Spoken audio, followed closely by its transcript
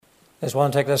I just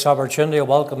want to take this opportunity of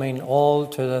welcoming all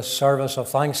to the service of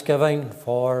thanksgiving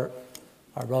for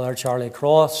our brother Charlie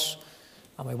Cross.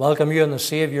 And we welcome you in the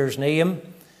Saviour's name.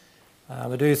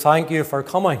 We do thank you for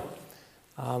coming.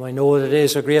 I know that it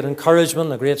is a great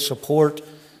encouragement, a great support,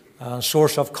 and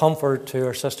source of comfort to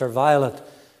our sister Violet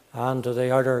and to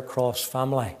the Outer Cross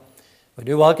family. We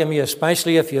do welcome you,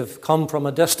 especially if you've come from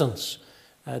a distance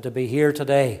to be here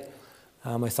today.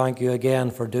 And we thank you again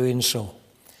for doing so.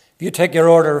 If you take your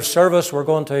order of service, we're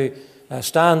going to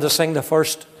stand to sing the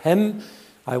first hymn.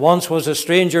 I once was a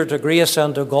stranger to grace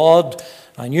and to God.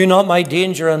 I knew not my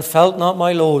danger and felt not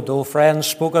my load. Though friends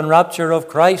spoke in rapture of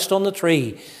Christ on the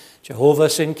tree, Jehovah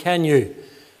sin Kenyu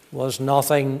was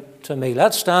nothing to me.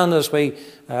 Let's stand as we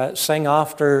sing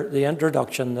after the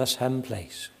introduction this hymn,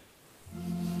 please.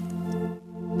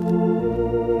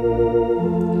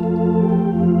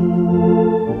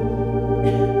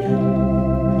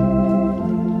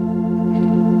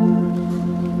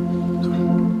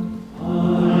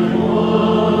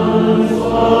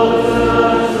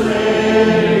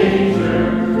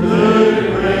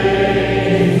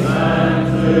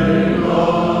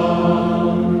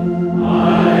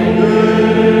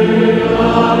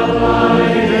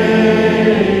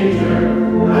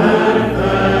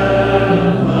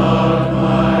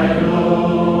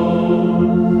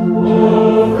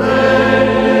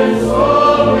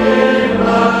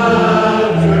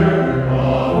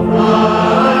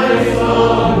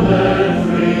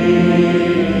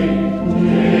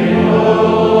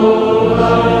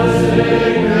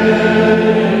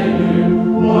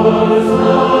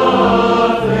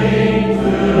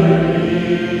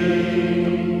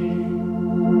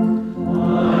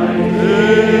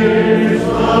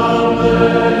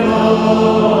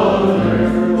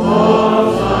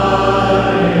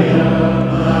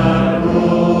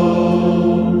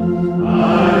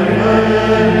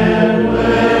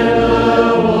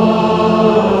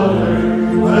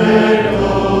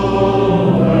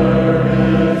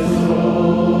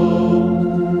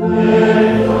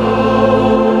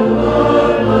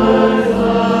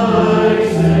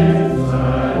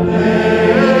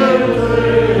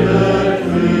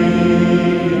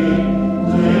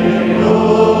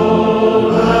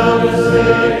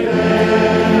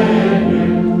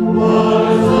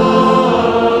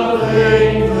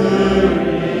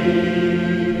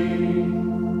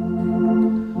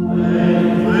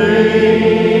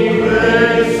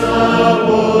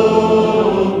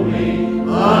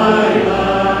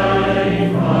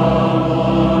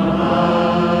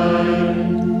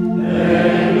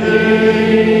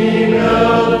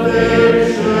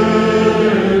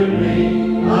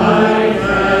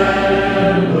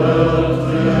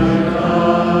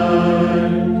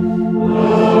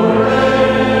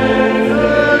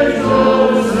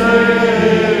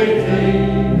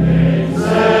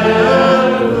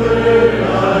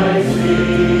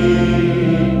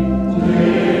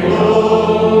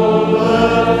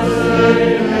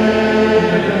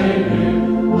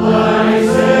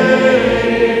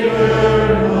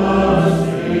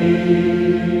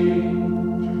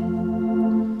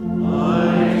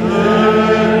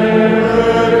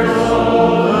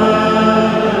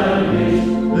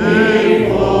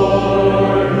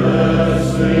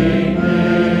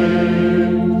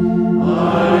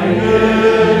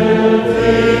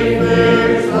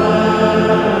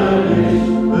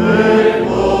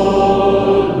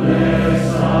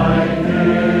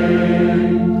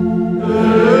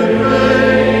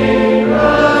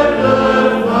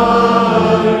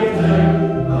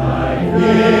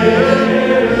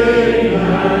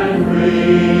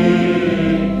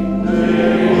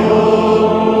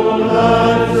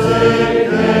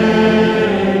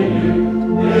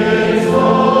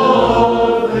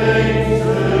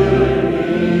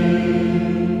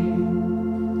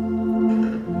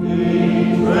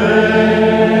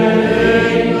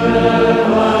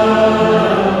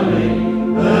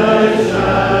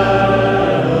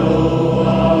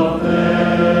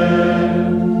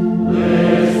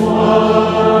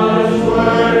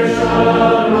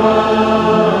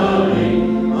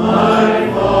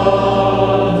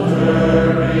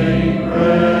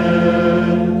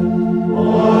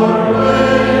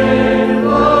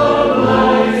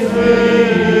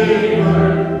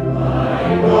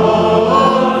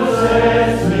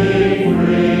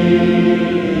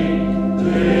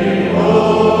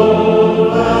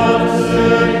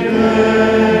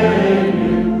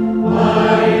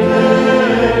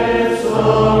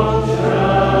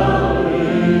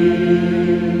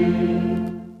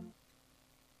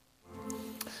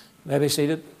 Be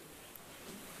seated.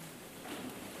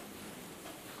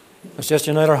 Let's just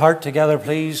unite our heart together,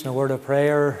 please, in a word of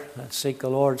prayer. Let's seek the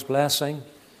Lord's blessing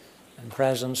and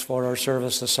presence for our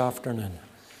service this afternoon.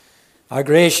 Our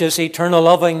gracious, eternal,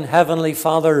 loving, heavenly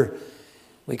Father,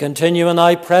 we continue in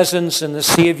thy presence in the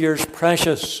Saviour's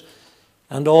precious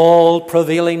and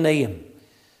all-prevailing name.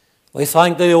 We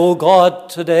thank thee, O God,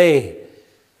 today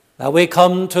that we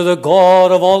come to the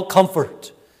God of all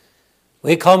comfort.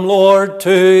 We come, Lord,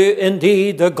 to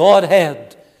indeed the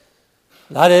Godhead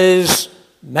that is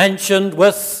mentioned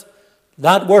with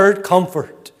that word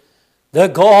comfort, the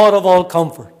God of all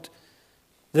comfort,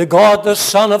 the God, the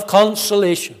Son of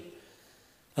consolation,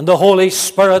 and the Holy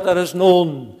Spirit that is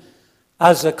known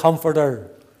as the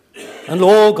Comforter. And,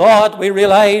 oh God, we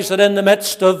realize that in the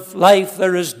midst of life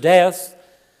there is death.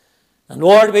 And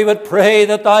Lord, we would pray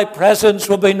that thy presence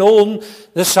will be known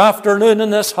this afternoon in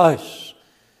this house.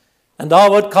 And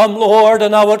thou would come, Lord,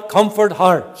 and thou would comfort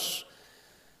hearts.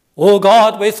 Oh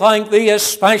God, we thank thee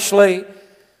especially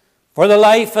for the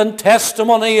life and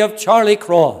testimony of Charlie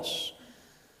Cross.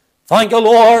 Thank you,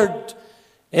 Lord,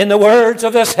 in the words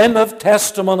of this hymn of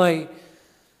testimony.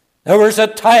 There was a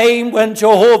time when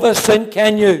Jehovah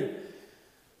Tsidkenu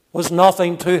was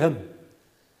nothing to him.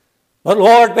 But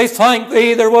Lord, we thank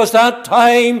thee there was that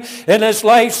time in his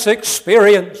life's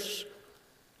experience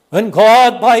when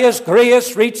God by his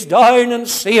grace reached down and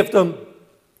saved him.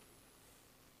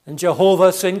 And Jehovah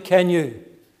Tsidkenu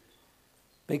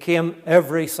became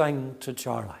everything to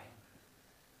Charlie.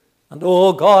 And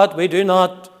oh God, we do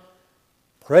not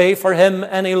pray for him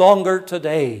any longer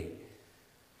today.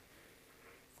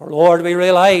 For Lord, we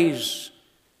realize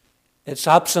it's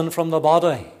absent from the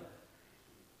body.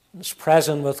 It's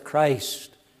present with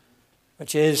Christ,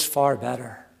 which is far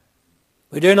better.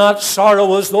 We do not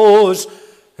sorrow as those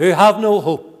who have no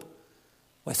hope.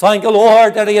 We thank the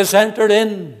Lord that he has entered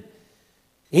in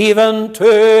even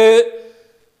to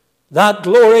that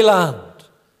glory land.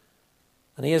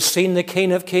 And he has seen the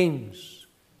King of Kings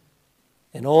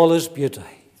in all his beauty.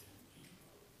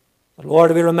 But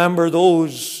Lord, we remember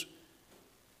those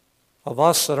of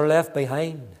us that are left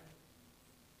behind.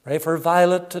 Pray for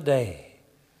Violet today.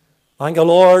 Thank you,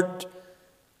 Lord,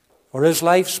 for his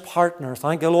life's partner.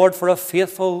 Thank you, Lord, for a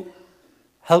faithful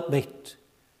helpmate.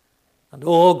 And,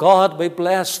 oh God, we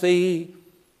bless thee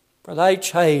for thy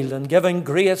child and giving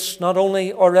grace not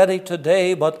only already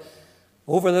today, but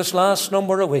over this last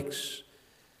number of weeks.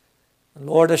 And,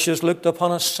 Lord, as she's looked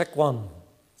upon a sick one,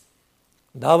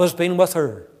 thou hast been with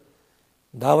her,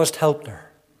 thou hast helped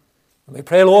her. And we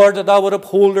pray, Lord, that thou would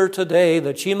uphold her today,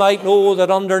 that she might know that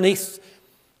underneath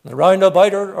and round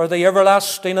about her are the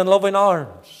everlasting and loving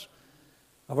arms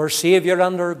of our Saviour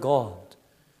and our God.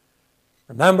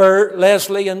 Remember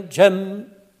Leslie and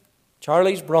Jim,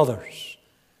 Charlie's brothers.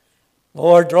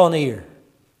 Lord, draw near.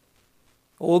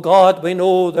 Oh God, we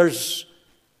know there's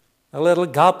a little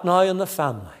gap now in the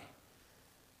family.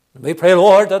 And we pray,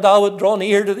 Lord, that thou would draw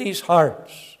near to these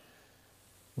hearts.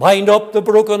 Bind up the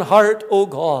broken heart, O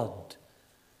God.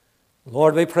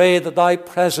 Lord, we pray that thy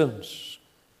presence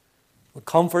would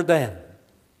comfort them.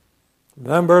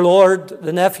 Remember, Lord,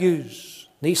 the nephews,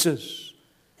 nieces,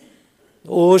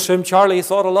 those whom Charlie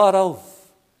thought a lot of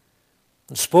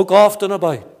and spoke often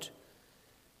about.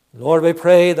 Lord, we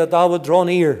pray that thou would draw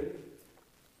near.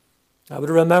 I would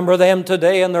remember them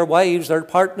today and their wives, their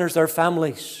partners, their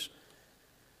families.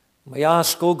 We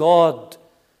ask, O God,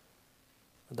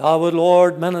 that thou would,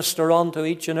 Lord, minister unto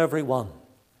each and every one.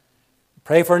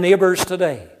 Pray for neighbors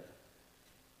today.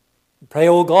 Pray,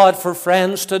 O God, for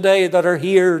friends today that are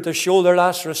here to show their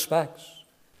last respects.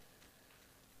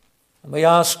 And we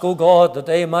ask, O God, that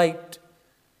they might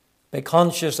be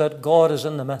conscious that God is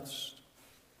in the midst.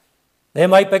 They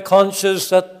might be conscious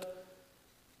that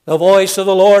the voice of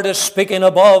the Lord is speaking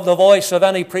above the voice of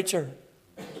any preacher.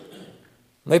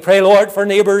 We pray, Lord, for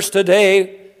neighbors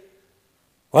today,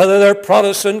 whether they're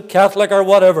Protestant, Catholic, or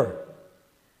whatever,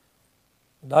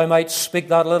 thou might speak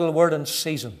that little word in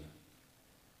season.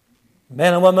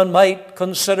 Men and women might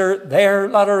consider their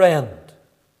latter end.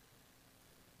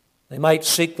 They might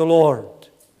seek the Lord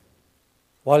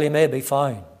while he may be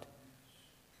found.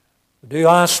 Do you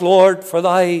ask, Lord, for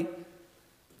thy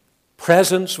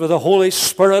presence with the Holy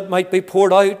Spirit might be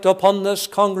poured out upon this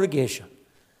congregation.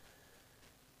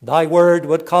 Thy word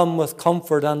would come with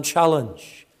comfort and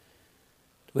challenge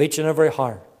to each and every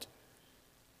heart.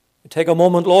 Take a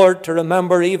moment, Lord, to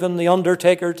remember even the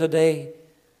undertaker today.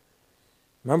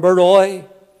 Remember Roy,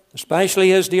 especially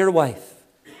his dear wife,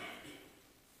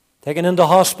 taken into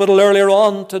hospital earlier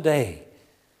on today.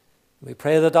 We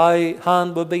pray that thy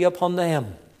hand would be upon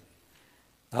them.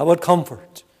 Thou would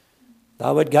comfort.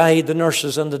 Thou would guide the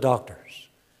nurses and the doctors.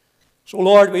 So,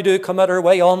 Lord, we do commit our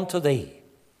way on to thee.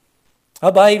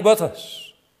 Abide with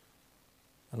us.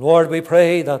 And, Lord, we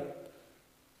pray that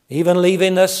even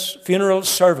leaving this funeral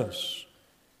service,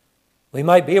 we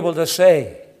might be able to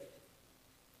say,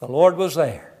 the Lord was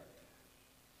there.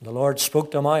 The Lord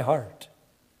spoke to my heart.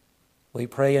 We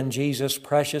pray in Jesus'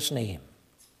 precious name.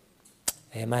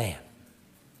 Amen.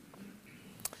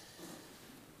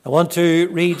 I want to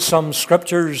read some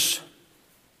scriptures.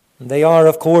 They are,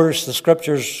 of course, the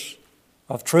scriptures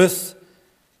of truth,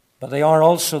 but they are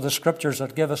also the scriptures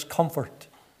that give us comfort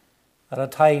at a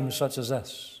time such as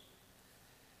this.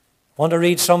 I want to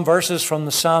read some verses from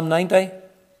the Psalm 90,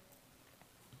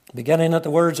 beginning at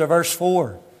the words of verse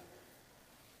 4.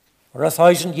 For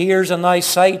 1,000 years in thy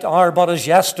sight are but as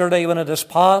yesterday when it is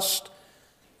past,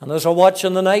 and as a watch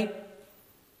in the night.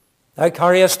 Thou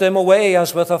carriest them away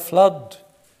as with a flood.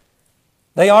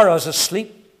 They are as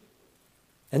asleep.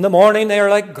 In the morning they are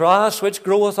like grass which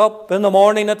groweth up. In the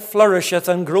morning it flourisheth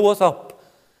and groweth up.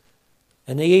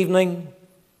 In the evening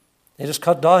it is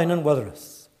cut down and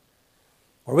withereth.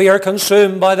 For we are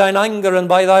consumed by thine anger, and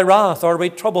by thy wrath are we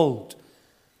troubled.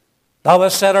 Thou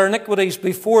hast set our iniquities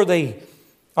before thee,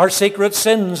 our secret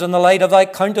sins in the light of thy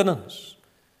countenance.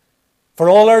 For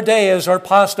all our days are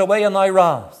passed away in thy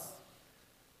wrath.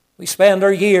 We spend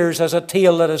our years as a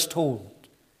tale that is told.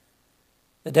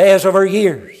 The days of our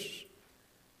years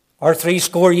are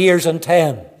 80 years and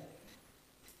 10.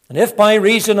 And if by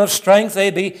reason of strength they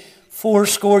be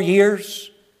 80 years,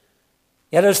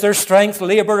 yet is their strength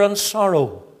labour and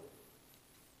sorrow.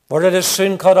 For it is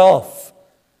soon cut off,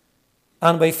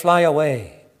 and we fly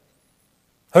away.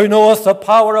 Who knoweth the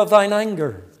power of thine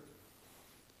anger?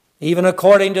 Even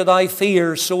according to thy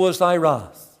fear, so is thy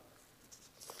wrath.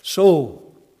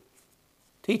 So,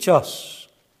 teach us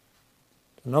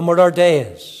to number our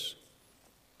days,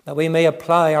 that we may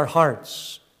apply our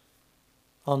hearts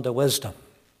unto wisdom.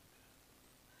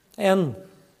 And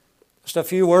just a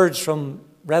few words from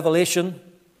Revelation,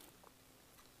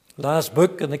 last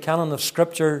book in the canon of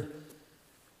Scripture,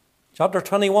 chapter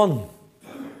 21,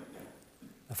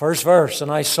 the first verse.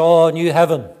 And I saw a new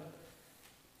heaven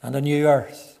and a new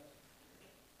earth,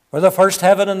 where the first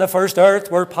heaven and the first earth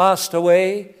were passed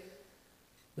away.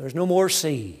 There's no more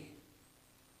sea.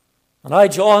 And I,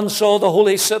 John, saw the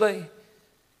holy city,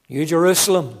 New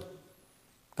Jerusalem,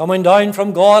 coming down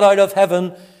from God out of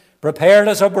heaven, prepared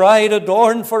as a bride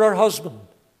adorned for her husband.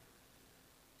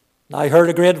 And I heard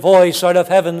a great voice out of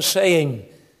heaven saying,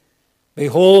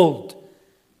 Behold,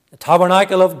 the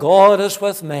tabernacle of God is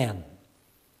with men,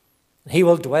 and he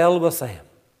will dwell with them.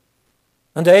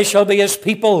 And they shall be his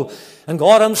people, and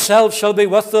God himself shall be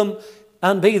with them,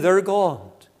 and be their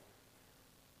God.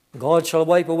 God shall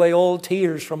wipe away all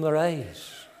tears from their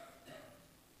eyes.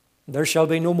 There shall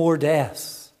be no more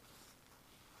death,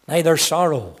 neither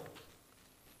sorrow,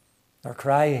 nor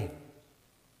crying.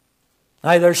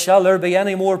 Neither shall there be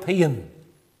any more pain,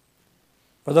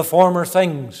 for the former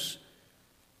things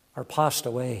are passed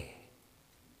away.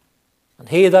 And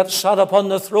he that sat upon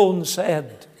the throne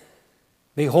said,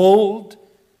 Behold,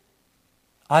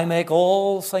 I make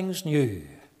all things new.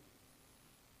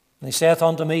 And he saith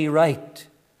unto me, Write,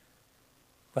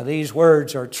 for these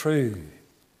words are true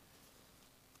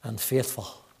and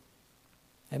faithful.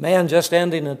 Amen. Just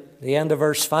ending at the end of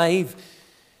verse 5.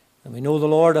 And we know the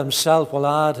Lord himself will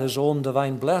add his own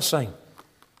divine blessing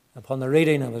upon the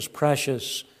reading of his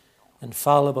precious,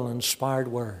 infallible, inspired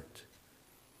word.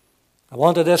 I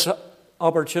wanted this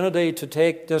opportunity to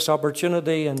take this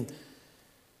opportunity and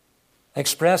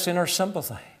expressing our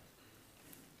sympathy on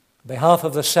behalf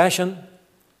of the session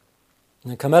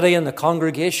and the committee and the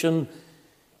congregation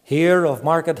here of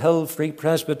Market Hill Free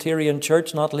Presbyterian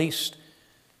Church, not least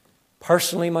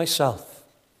personally myself.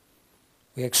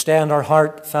 We extend our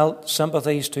heartfelt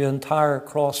sympathies to the entire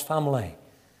Cross family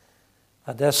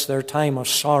at this their time of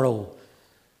sorrow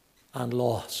and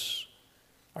loss.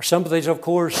 Our sympathies, of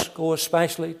course, go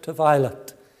especially to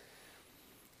Violet,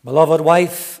 beloved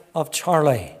wife of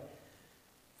Charlie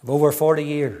of over 40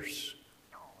 years.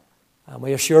 And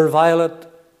we assure Violet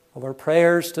of our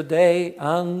prayers today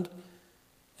and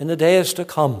in the days to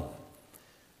come.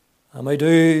 And we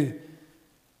do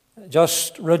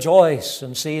just rejoice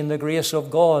in seeing the grace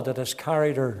of God that has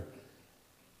carried her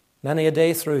many a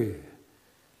day through,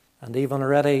 and even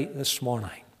already this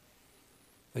morning.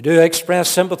 We do express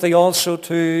sympathy also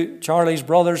to Charlie's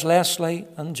brothers Leslie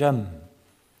and Jim.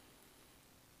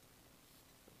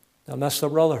 They'll miss their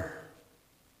brother,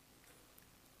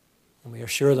 and we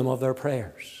assure them of their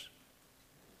prayers.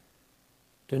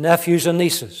 To nephews and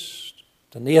nieces,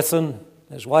 to Nathan,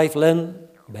 his wife Lynn,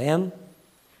 Ben,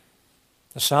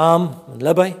 to Sam and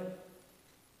Libby,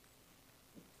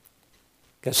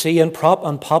 Cassie and Prop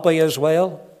and Poppy as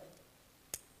well,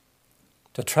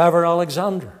 to Trevor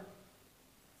Alexander,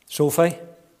 Sophie,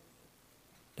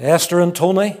 to Esther and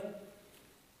Tony,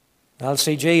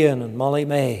 Elsie Jean and Molly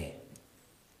May,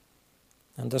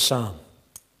 and to Sam.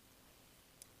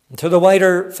 And to the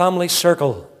wider family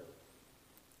circle,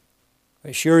 I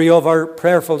assure you of our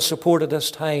prayerful support at this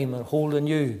time and holding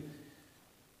you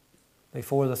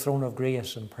before the throne of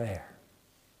grace in prayer.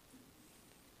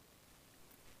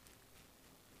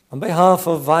 On behalf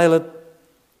of Violet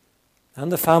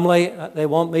and the family, they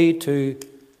want me to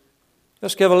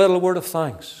just give a little word of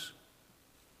thanks.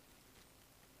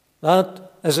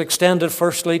 That is extended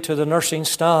firstly to the nursing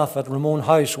staff at Ramone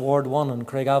House, Ward 1 in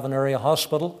Craigavon Area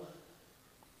Hospital.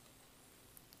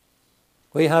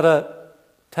 We had a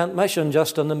tent mission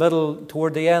just in the middle,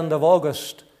 toward the end of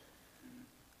August,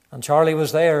 and Charlie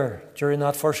was there during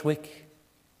that first week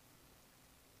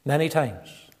many times.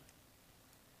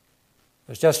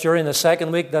 It was just during the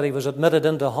second week that he was admitted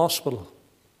into hospital,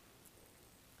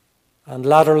 and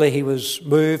latterly he was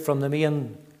moved from the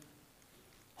main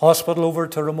hospital over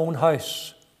to Ramone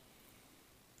House,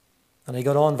 and he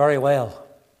got on very well,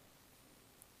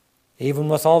 even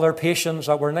with all their patients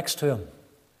that were next to him.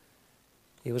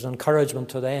 He was encouragement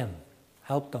to them,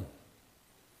 helped them.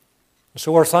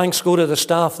 So our thanks go to the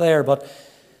staff there, but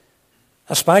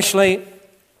especially,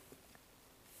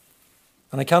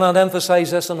 and I cannot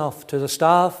emphasize this enough, to the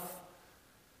staff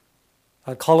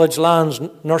at College Lands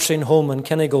Nursing Home in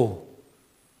Kinnigo.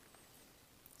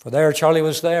 For there, Charlie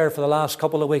was there for the last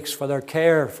couple of weeks, for their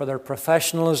care, for their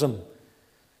professionalism,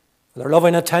 for their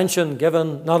loving attention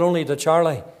given not only to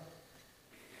Charlie,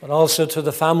 but also to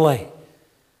the family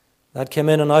that came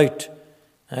in and out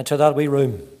to that wee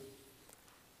room.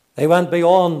 They went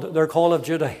beyond their call of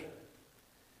duty.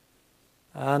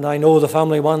 And I know the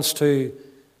family wants to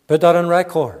put that on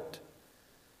record.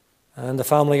 And the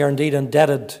family are indeed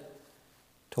indebted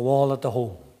to all at the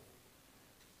home.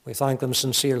 We thank them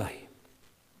sincerely.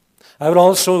 I would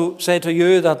also say to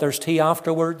you that there's tea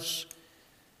afterwards,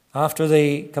 after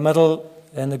the committal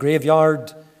in the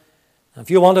graveyard. If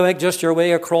you want to make just your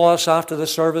way across after the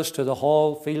service to the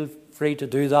hall, feel free to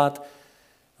do that.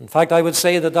 In fact, I would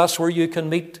say that that's where you can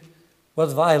meet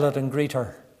with Violet and greet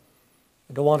her.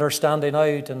 You don't want her standing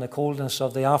out in the coldness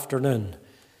of the afternoon,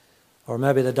 or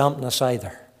maybe the dampness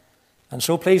either. And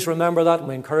so please remember that, and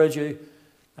we encourage you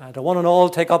to one and all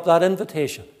take up that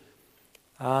invitation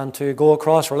and to go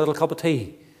across for a little cup of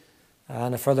tea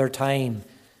and a further time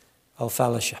of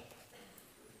fellowship.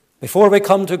 Before we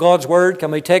come to God's Word,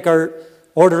 can we take our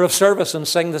order of service and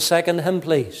sing the second hymn,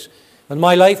 please? When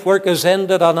my life work is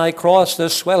ended and I cross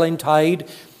this swelling tide,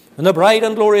 in the bright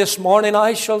and glorious morning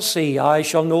I shall see, I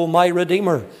shall know my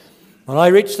Redeemer. When I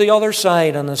reach the other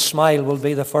side, and His smile will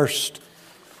be the first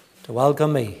to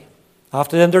welcome me.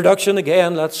 After the introduction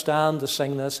again, let's stand to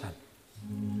sing this hymn.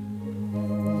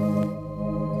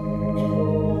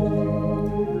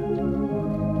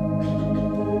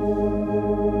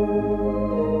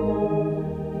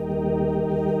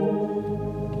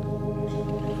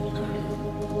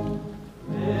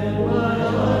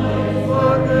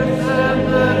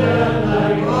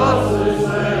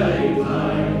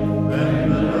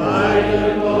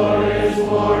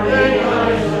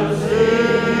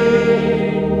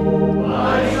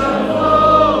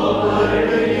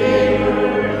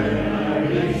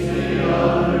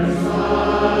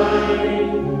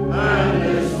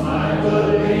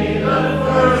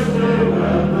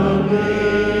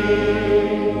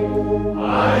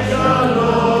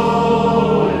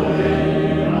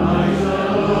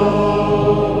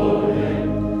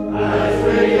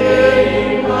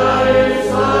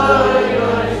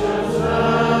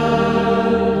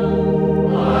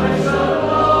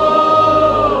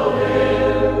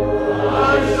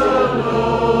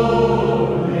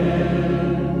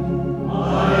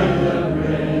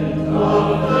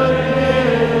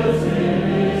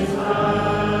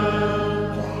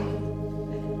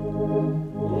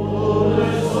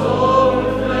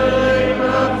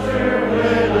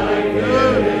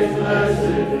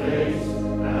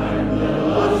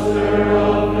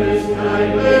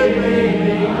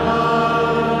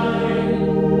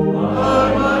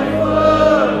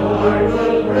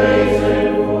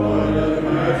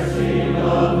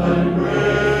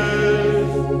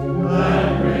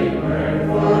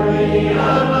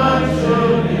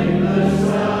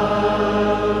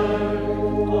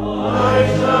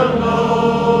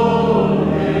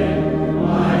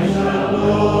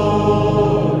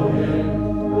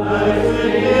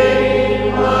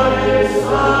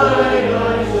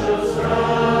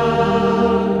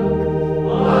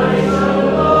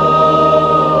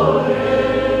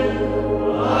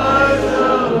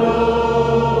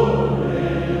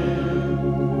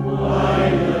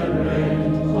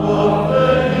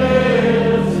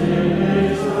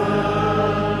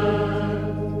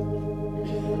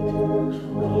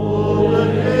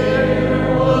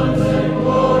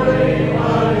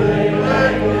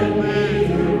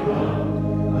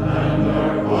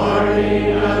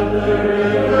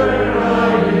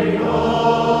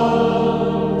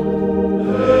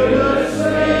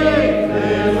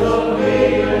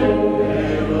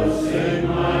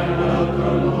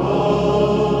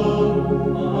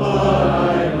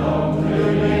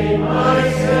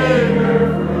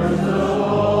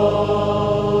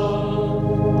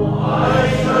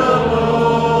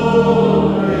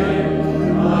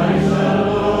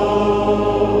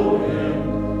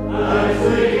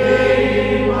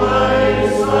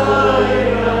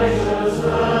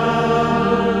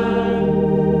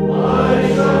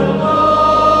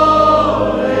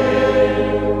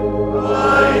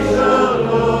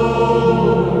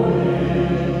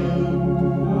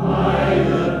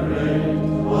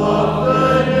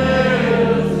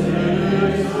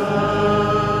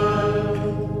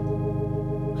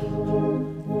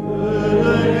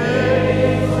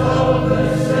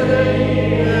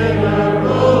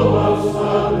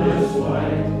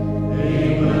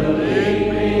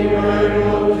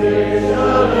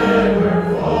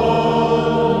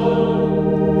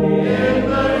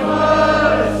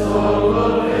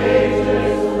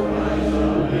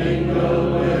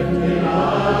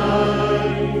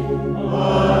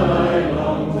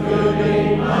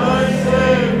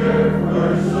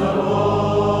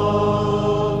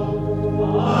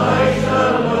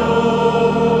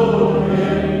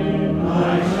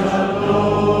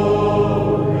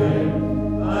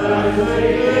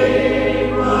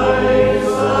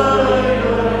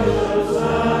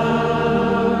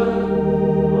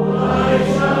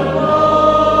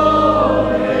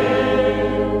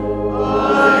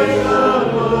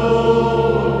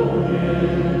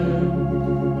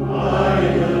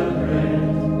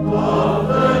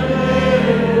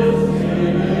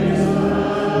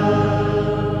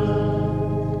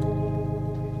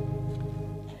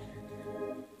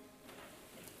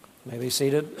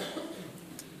 Seated.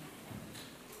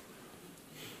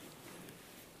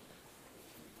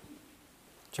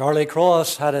 Charlie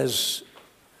Cross had his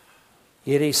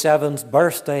 87th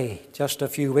birthday just a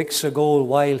few weeks ago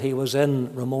while he was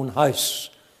in Ramon House.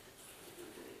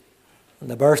 And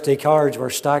the birthday cards were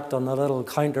stacked on the little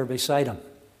counter beside him.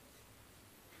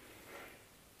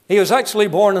 He was actually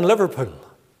born in Liverpool.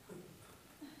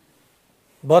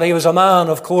 But he was a man,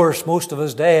 of course, most of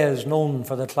his days known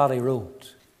for the Clatty Road.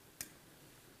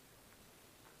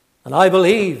 And I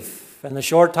believe, in the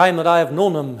short time that I have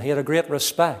known him, he had a great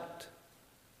respect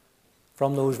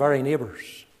from those very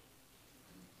neighbours.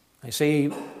 I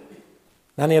see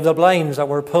many of the blinds that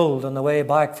were pulled on the way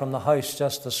back from the house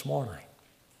just this morning.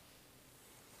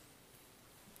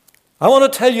 I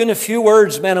want to tell you in a few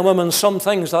words, men and women, some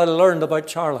things that I learned about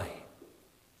Charlie.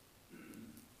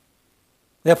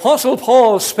 The Apostle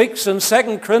Paul speaks in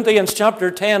 2 Corinthians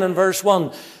chapter 10 and verse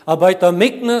 1 about the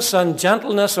meekness and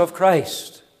gentleness of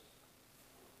Christ.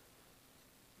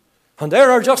 And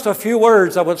there are just a few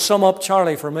words that would sum up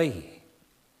Charlie for me.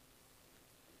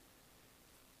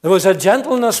 There was a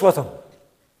gentleness with him.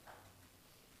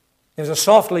 He was a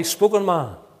softly spoken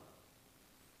man.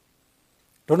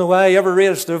 Don't know why he ever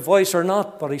raised his voice or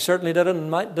not, but he certainly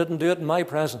didn't do it in my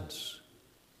presence.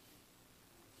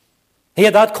 He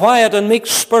had that quiet and meek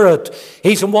spirit.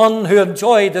 He's one who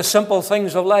enjoyed the simple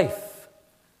things of life.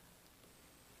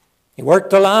 He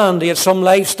worked the land. He had some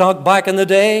livestock back in the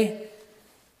day.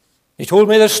 He told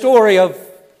me the story of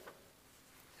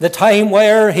the time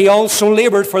where he also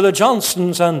laboured for the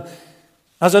Johnsons, and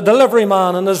as a delivery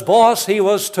man and his boss, he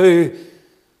was to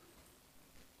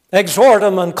exhort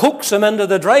him and coax him into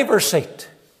the driver's seat.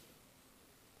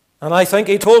 And I think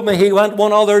he told me he went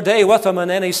one other day with him, and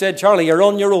then he said, "Charlie, you're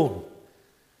on your own."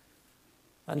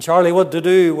 And Charlie was to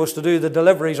do the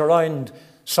deliveries around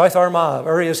South Armagh,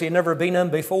 areas he'd never been in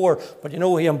before, but he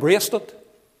embraced it.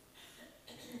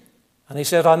 And he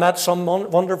said, "I met some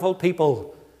wonderful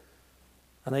people,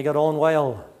 and they got on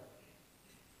well."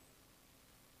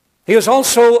 He was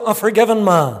also a forgiving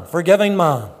man.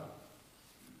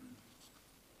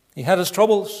 He had his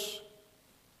troubles.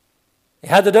 He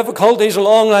had the difficulties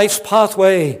along life's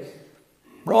pathway.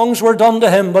 Wrongs were done to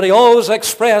him, but he always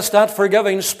expressed that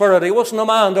forgiving spirit. He wasn't a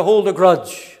man to hold a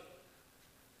grudge.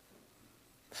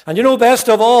 And best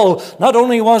of all, not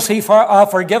only was he a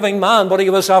forgiving man, but he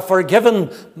was a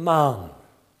forgiven man.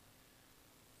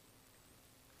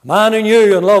 A man who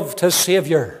knew and loved his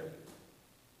Saviour.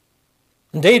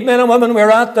 Indeed, men and women,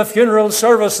 we're at the funeral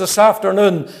service this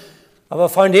afternoon of a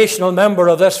foundational member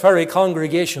of this very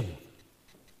congregation.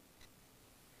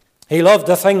 He loved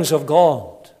the things of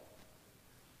God.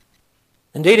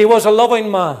 Indeed, he was a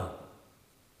loving man.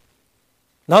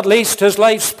 Not least his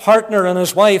life's partner and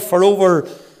his wife for over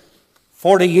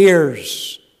 40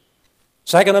 years.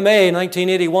 2nd of May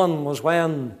 1981 was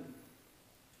when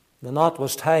The knot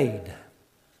was tied.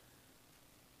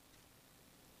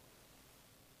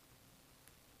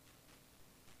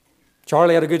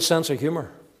 Charlie had a good sense of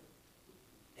humour.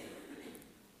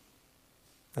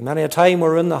 And many a time we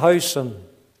were in the house and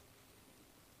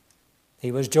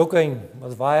he was joking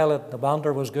with Violet. The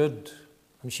banter was good.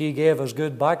 And she gave us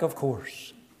good back, of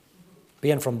course,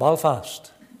 being from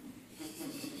Belfast.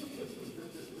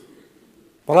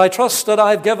 But I trust that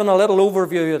I've given a little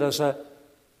overview. It is a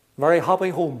very happy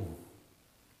home,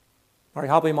 very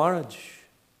happy marriage.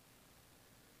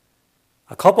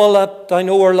 A couple that I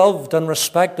know are loved and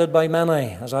respected by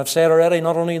many, as I've said already,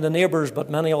 not only the neighbours but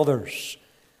many others.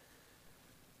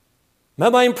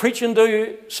 Maybe I'm preaching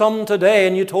to some today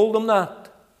and you told them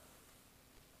that.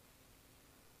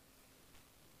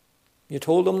 You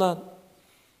told them that.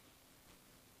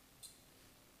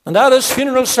 And at his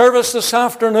funeral service this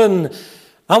afternoon,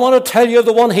 I want to tell you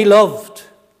the one he loved.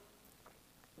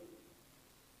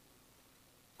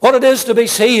 What it is to be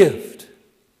saved.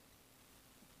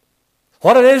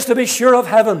 What it is to be sure of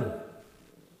heaven.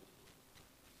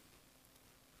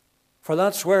 For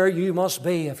that's where you must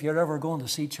be if you're ever going to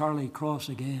see Charlie Cross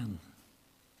again.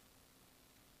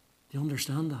 Do you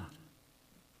understand that?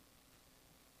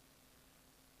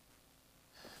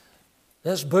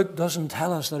 This book doesn't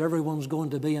tell us that everyone's going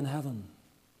to be in heaven.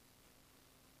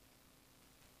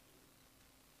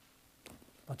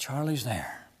 But Charlie's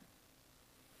there.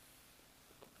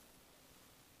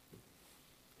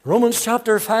 Romans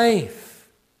chapter 5.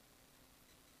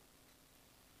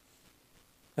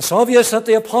 It's obvious that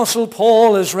the Apostle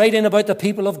Paul is writing about the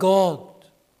people of God.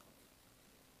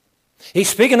 He's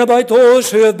speaking about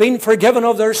those who have been forgiven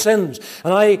of their sins.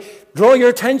 And I draw your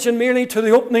attention merely to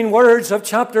the opening words of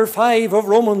chapter 5 of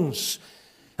Romans.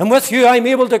 And with you I'm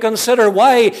able to consider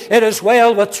why it is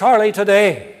well with Charlie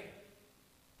today.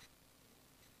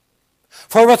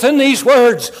 For within these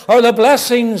words are the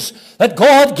blessings that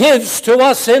God gives to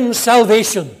us in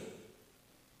salvation.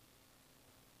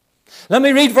 Let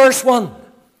me read verse 1.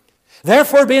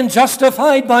 Therefore, being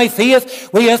justified by faith,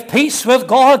 we have peace with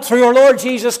God through our Lord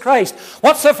Jesus Christ.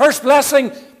 What's the first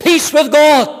blessing? Peace with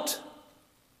God.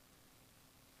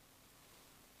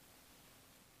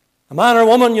 A man or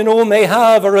woman, may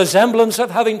have a resemblance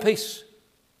of having peace.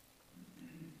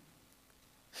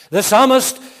 The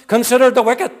psalmist considered the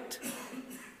wicked.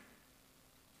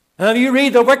 And if you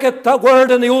read the wicked, that word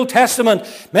in the Old Testament,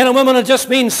 men and women, it just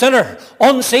means sinner,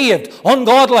 unsaved,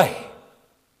 ungodly.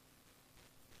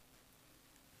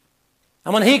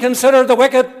 And when he considered the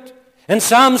wicked in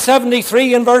Psalm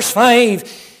 73 and verse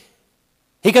 5,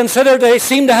 he considered they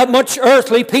seemed to have much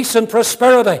earthly peace and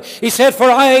prosperity. He said,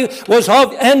 for I was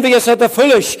envious at the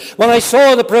foolish when I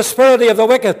saw the prosperity of the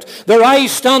wicked. Their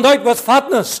eyes stand out with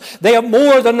fatness. They have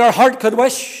more than their heart could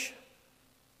wish.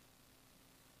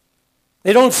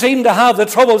 They don't seem to have the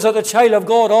troubles that the child of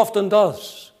God often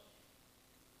does.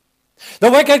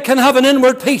 The wicked can have an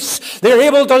inward peace. They're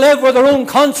able to live with their own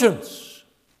conscience.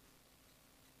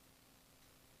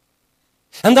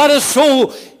 And that is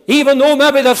so, even though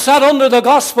maybe they've sat under the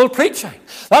gospel preaching.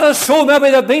 That is so, maybe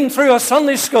they've been through a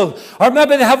Sunday school. Or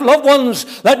maybe they have loved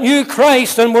ones that knew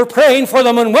Christ and were praying for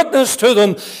them and witnessed to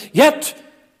them. Yet,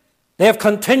 they have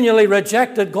continually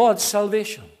rejected God's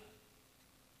salvation.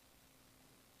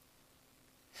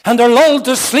 And they're lulled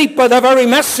to sleep by the very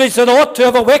message that ought to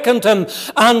have awakened them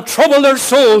and troubled their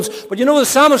souls. But the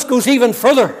psalmist goes even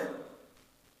further.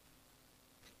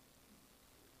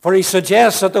 For he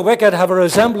suggests that the wicked have a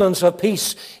resemblance of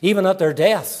peace even at their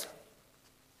death.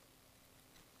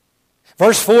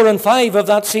 Verse 4 and 5 of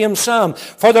that same psalm.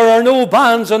 For there are no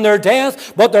bands in their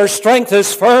death, but their strength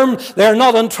is firm. They are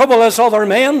not in trouble as other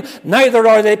men, neither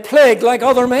are they plagued like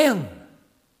other men.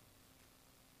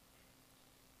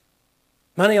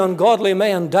 Many ungodly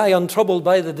men die untroubled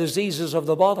by the diseases of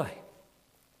the body.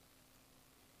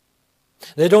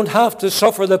 They don't have to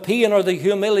suffer the pain or the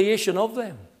humiliation of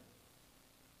them.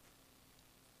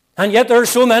 And yet there are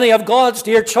so many of God's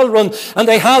dear children, and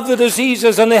they have the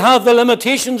diseases and they have the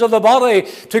limitations of the body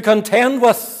to contend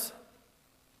with.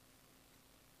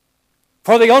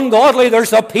 For the ungodly,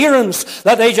 there's the appearance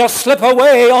that they just slip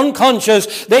away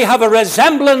unconscious. They have a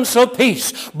resemblance of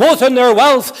peace, both in their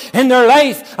wealth, in their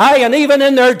life, aye, and even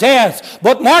in their death.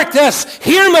 But mark this,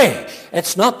 hear me,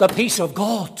 it's not the peace of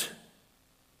God.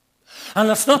 And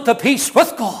it's not the peace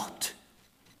with God.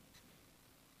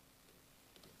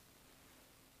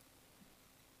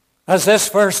 As this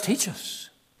verse teaches.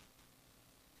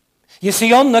 You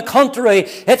see, on the contrary,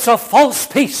 it's a false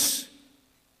peace,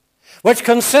 which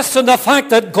consists in the fact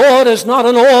that God is not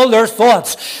in all their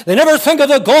thoughts. They never think of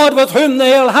the God with whom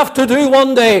they'll have to do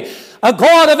one day, a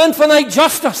God of infinite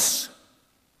justice.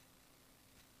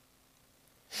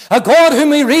 A God whom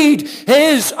we read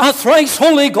is a thrice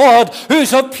holy God,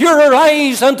 who's of purer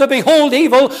eyes than to behold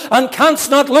evil, and canst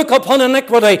not look upon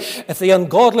iniquity. If the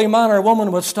ungodly man or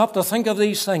woman would stop to think of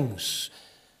these things,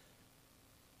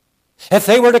 if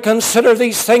they were to consider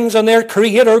these things in their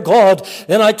Creator God,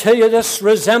 then I tell you, this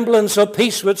resemblance of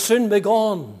peace would soon be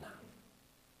gone.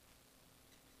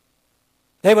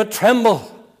 They would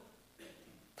tremble.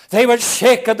 They would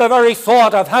shake at the very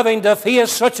thought of having to face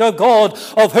such a God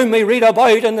of whom we read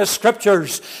about in the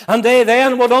Scriptures. And they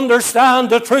then would understand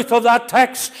the truth of that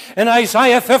text in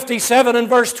Isaiah 57 and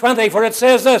verse 20, for it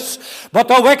says this, "But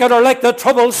the wicked are like the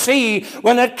troubled sea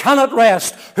when it cannot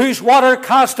rest, whose water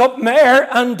cast up mire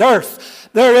and dearth.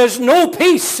 There is no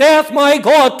peace, saith my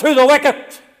God, to the wicked."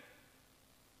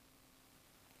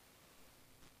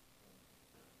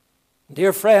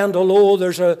 Dear friend, although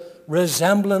there's a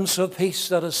resemblance of peace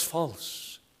that is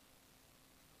false,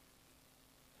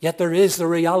 yet there is the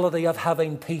reality of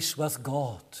having peace with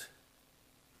God.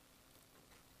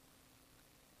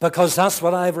 Because that's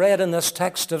what I've read in this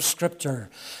text of Scripture.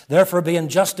 Therefore, being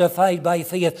justified by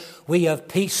faith, we have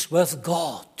peace with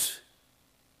God.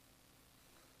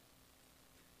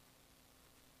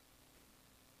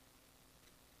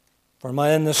 For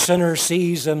man, the sinner,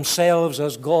 sees themselves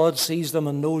as God sees them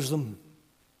and knows them.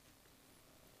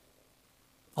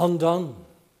 Undone,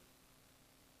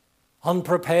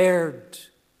 unprepared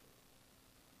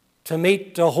to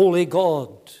meet the holy God,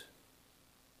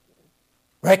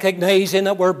 recognizing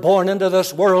that we're born into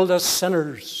this world as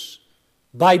sinners,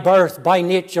 by birth, by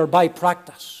nature, by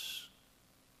practice.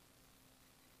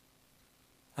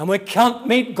 And we can't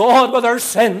meet God with our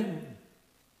sin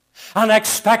and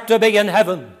expect to be in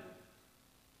heaven.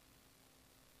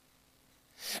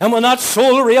 And when that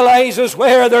soul realizes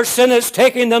where their sin is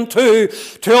taking them to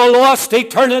a lost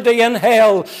eternity in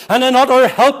hell, and in utter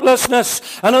helplessness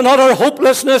and in utter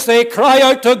hopelessness, they cry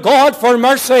out to God for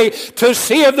mercy to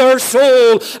save their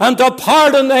soul and to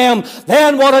pardon them,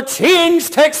 then what a change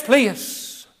takes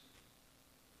place.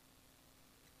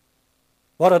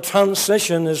 What a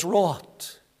transition is wrought,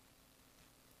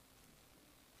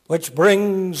 which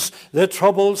brings the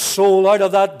troubled soul out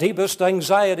of that deepest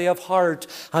anxiety of heart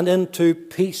and into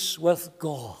peace with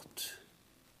God.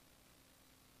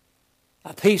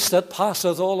 A peace that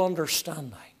passeth all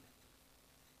understanding.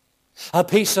 A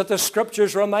peace that the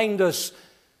Scriptures remind us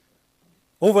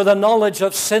over the knowledge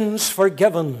of sins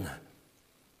forgiven.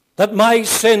 That my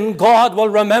sin God will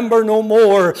remember no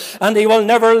more, and He will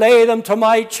never lay them to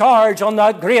my charge on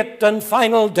that great and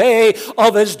final day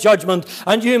of His judgment.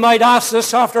 And you might ask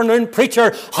this afternoon,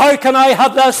 preacher, how can I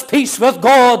have this peace with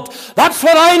God? That's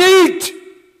what I need.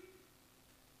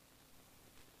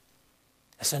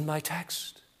 It's in my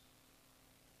text.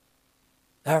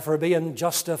 Therefore, being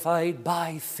justified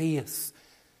by faith,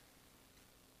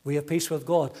 we have peace with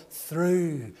God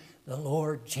through the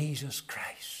Lord Jesus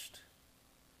Christ.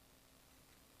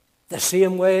 The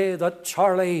same way that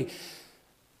Charlie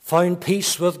found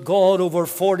peace with God over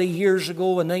 40 years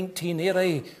ago in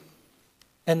 1980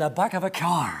 in the back of a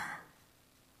car,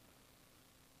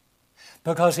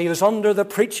 because he was under the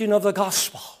preaching of the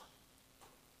gospel.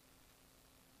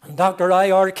 And Dr.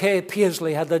 I.R.K.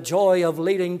 Paisley had the joy of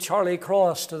leading Charlie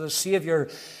Cross to the Savior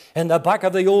in the back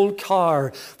of the old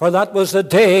car, for that was the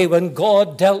day when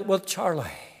God dealt with Charlie.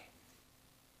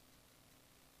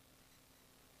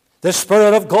 The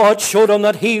Spirit of God showed him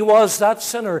that he was that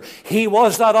sinner. He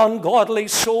was that ungodly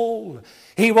soul.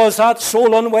 He was that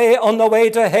soul on the way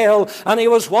to hell, and he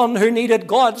was one who needed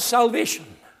God's salvation.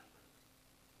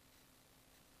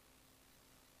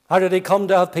 How did he come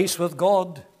to have peace with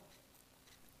God?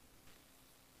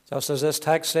 Just as this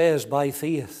text says, by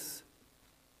faith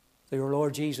through our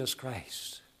Lord Jesus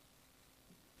Christ.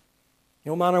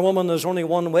 You know, man or woman, there's only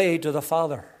one way to the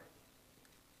Father.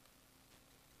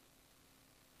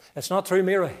 It's not through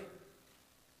Mary.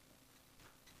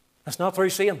 It's not through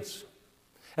saints.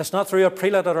 It's not through a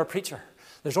prelate or a preacher.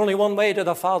 There's only one way to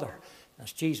the Father.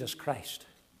 That's Jesus Christ.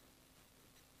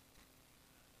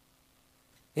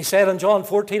 He said in John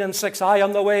 14:6, I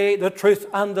am the way, the truth,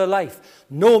 and the life.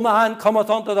 No man cometh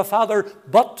unto the Father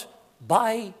but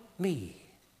by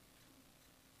me.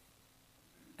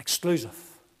 Exclusive.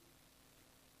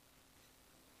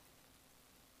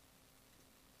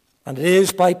 And it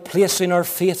is by placing our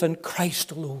faith in Christ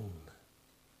alone.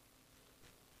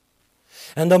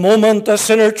 And the moment the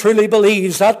sinner truly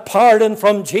believes that pardon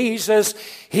from Jesus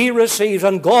he receives,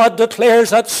 and God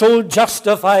declares that soul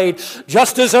justified,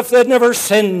 just as if they'd never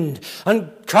sinned.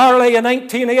 And Charlie in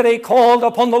 1980 called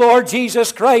upon the Lord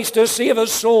Jesus Christ to save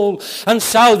his soul, and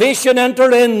salvation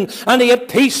entered in, and he had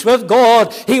peace with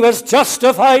God. He was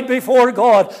justified before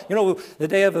God. You know, the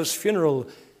day of his funeral,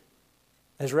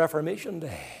 is Reformation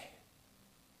Day.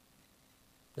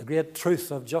 The great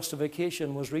truth of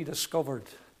justification was rediscovered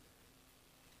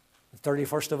the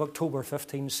 31st of October,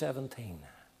 1517.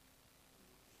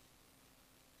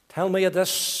 Tell me at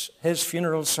his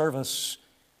funeral service,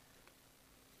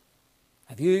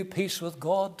 have you peace with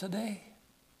God today?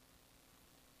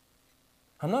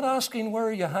 I'm not asking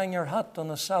where you hang your hat on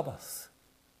the Sabbath.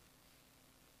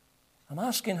 I'm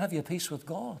asking, have you peace with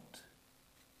God?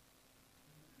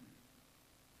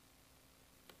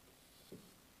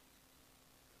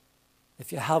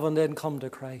 If you haven't, then come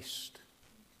to Christ,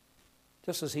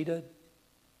 just as he did.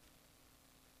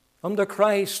 Come to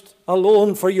Christ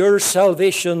alone for your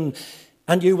salvation,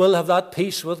 and you will have that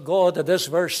peace with God that this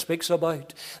verse speaks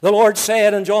about. The Lord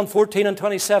said in John 14 and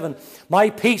 27,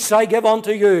 my peace I give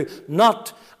unto you,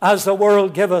 not as the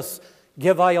world giveth,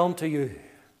 give I unto you.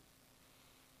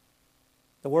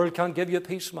 The world can't give you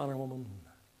peace, man or woman.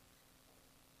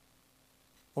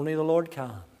 Only the Lord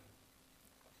can.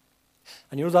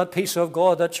 And you know that peace of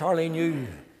God that Charlie knew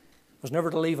was never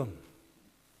to leave him.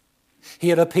 He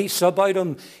had a peace about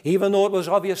him, even though it was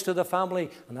obvious to the family,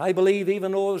 and I believe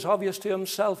even though it was obvious to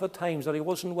himself at times that he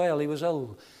wasn't well, he was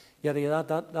ill, yet he had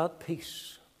that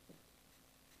peace.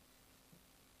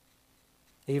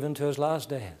 Even to his last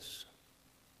days.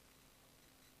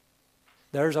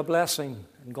 There's a blessing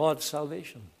in God's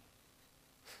salvation.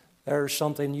 There's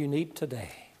something you need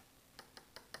today,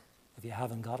 if you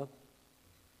haven't got it.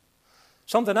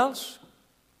 Something else,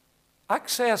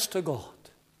 access to God.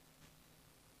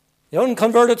 The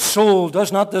unconverted soul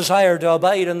does not desire to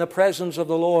abide in the presence of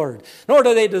the Lord, nor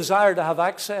do they desire to have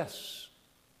access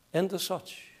into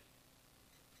such.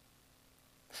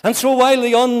 And so while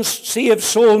the unsaved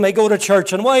soul may go to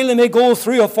church, and while they may go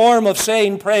through a form of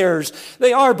saying prayers,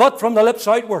 they are but from the lips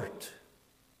outward.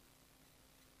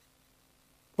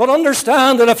 But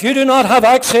understand that if you do not have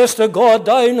access to God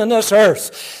down in this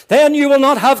earth, then you will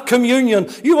not have communion.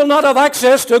 You will not have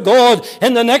access to God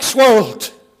in the next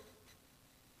world.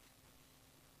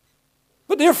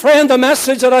 But dear friend, the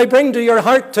message that I bring to your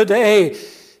heart today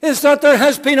is that there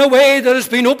has been a way that has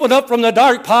been opened up from the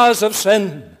dark paths of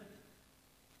sin.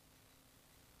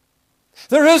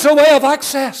 There is a way of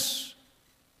access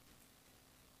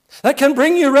that can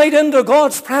bring you right into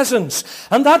God's presence.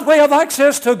 And that way of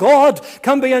access to God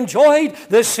can be enjoyed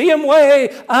the same way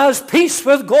as peace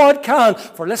with God can.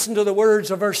 For listen to the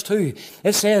words of verse 2.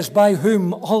 It says, by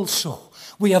whom also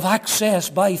we have access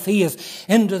by faith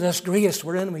into this grace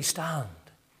wherein we stand.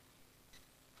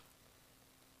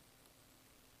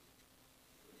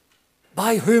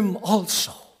 By whom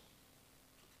also.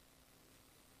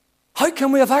 How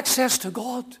can we have access to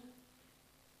God?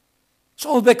 It's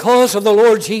all because of the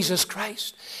Lord Jesus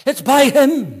Christ. It's by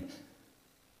him.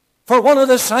 For one of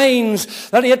the signs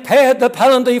that he had paid the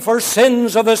penalty for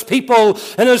sins of his people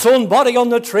in his own body on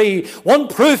the tree. One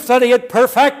proof that he had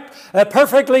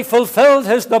perfectly fulfilled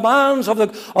his demands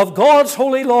of God's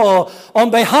holy law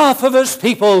on behalf of his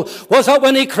people was that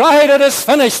when he cried, it is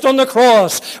finished on the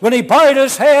cross, when he bowed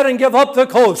his head and gave up the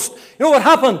ghost, you know what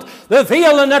happened? The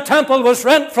veil in the temple was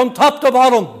rent from top to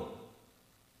bottom.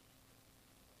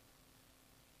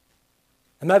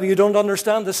 And maybe you don't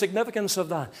understand the significance of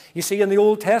that. You see, in the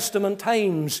Old Testament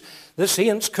times, the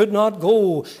saints could not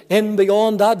go in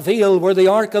beyond that veil where the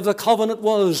Ark of the Covenant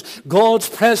was. God's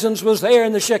presence was there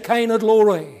in the Shekinah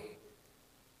glory.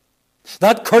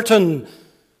 That curtain,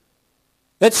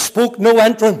 it spoke no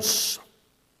entrance.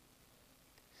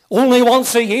 Only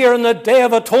once a year in the Day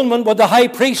of Atonement would the high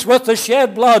priest with the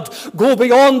shed blood go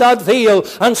beyond that veil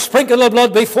and sprinkle the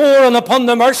blood before and upon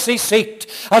the mercy seat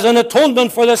as an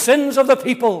atonement for the sins of the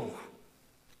people.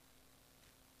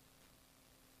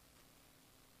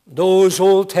 Those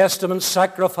Old Testament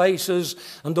sacrifices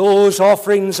and those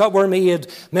offerings that were made,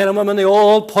 men and women, they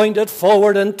all pointed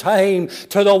forward in time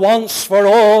to the once for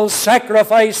all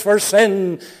sacrifice for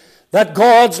sin that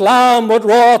God's Lamb would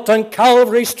wrought on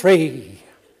Calvary's tree.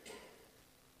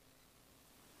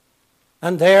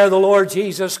 And there the Lord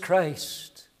Jesus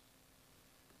Christ,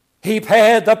 he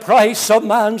paid the price of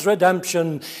man's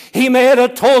redemption. He made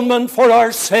atonement for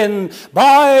our sin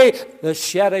by the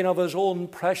shedding of his own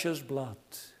precious blood.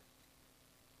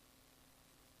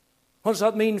 What does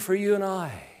that mean for you and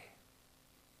I?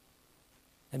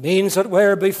 It means that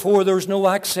where before there was no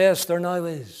access, there now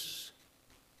is.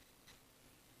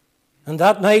 And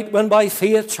that night when by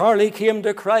faith Charlie came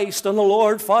to Christ and the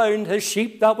Lord found his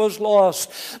sheep that was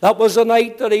lost, that was the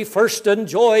night that he first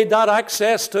enjoyed that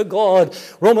access to God.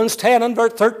 Romans 10 and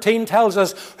verse 13 tells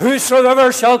us,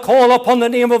 whosoever shall call upon the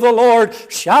name of the Lord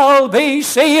shall be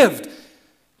saved.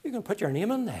 You can put your name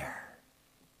in there.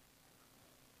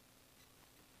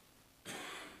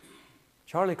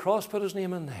 Charlie Cross put his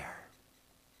name in there.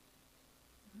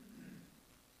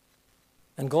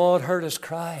 And God heard his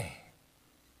cry.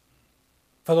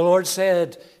 For the Lord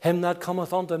said, him that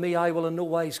cometh unto me I will in no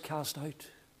wise cast out.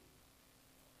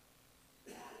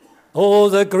 Oh,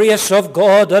 the grace of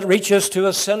God that reaches to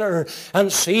a sinner and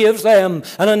saves them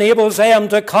and enables them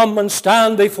to come and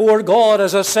stand before God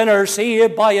as a sinner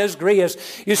saved by His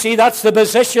grace. You see, that's the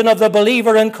position of the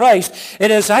believer in Christ.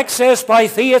 It is access by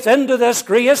faith into this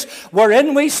grace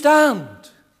wherein we stand.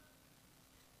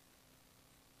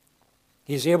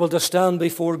 He's able to stand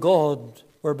before God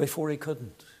where before he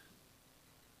couldn't.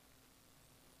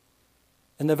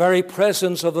 In the very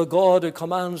presence of the God who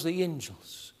commands the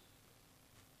angels.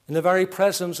 In the very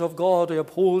presence of God who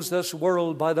upholds this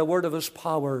world by the word of His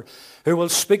power, who will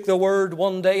speak the word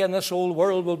one day and this whole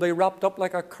world will be wrapped up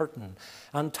like a curtain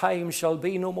and time shall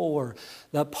be no more.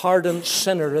 The pardoned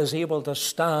sinner is able to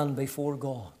stand before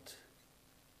God.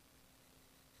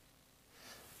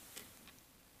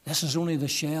 This is only the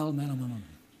shell, men and women.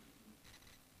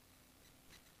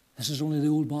 This is only the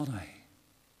old body.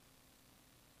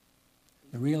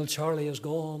 The real Charlie is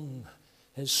gone.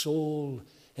 His soul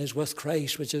is with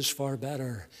Christ, which is far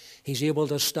better. He's able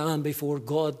to stand before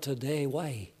God today.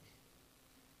 Why?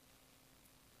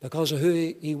 Because of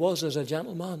who he was as a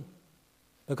gentleman?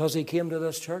 Because he came to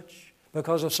this church?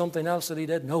 Because of something else that he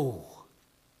did? No.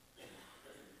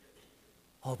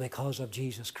 All because of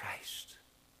Jesus Christ.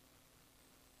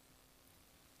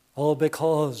 All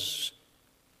because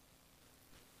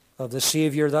of the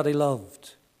Savior that he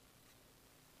loved.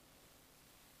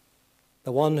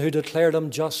 The one who declared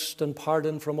him just and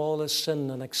pardoned from all his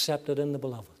sin and accepted in the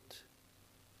beloved.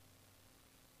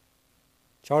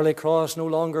 Charlie Cross no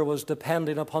longer was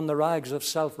depending upon the rags of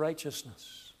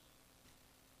self-righteousness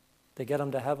to get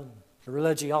him to heaven. The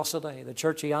religiosity, the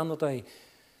churchianity,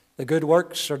 the good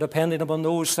works are depending upon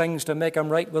those things to make him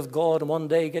right with God and one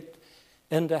day get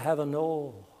into heaven.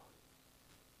 No.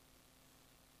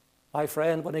 My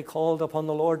friend, when he called upon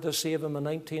the Lord to save him in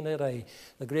 1980,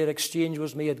 the great exchange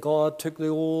was made. God took the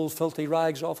old filthy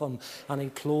rags off him and He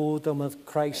clothed him with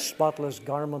Christ's spotless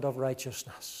garment of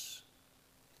righteousness.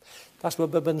 That's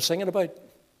what we've been singing about.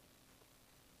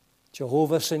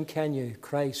 Jehovah Tsidkenu,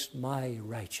 Christ my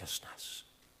righteousness.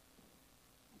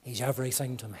 He's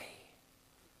everything to me.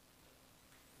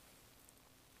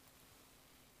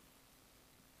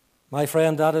 My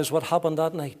friend, that is what happened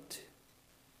that night.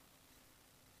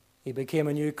 He became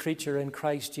a new creature in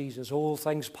Christ Jesus. Old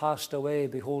things passed away.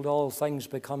 Behold, all things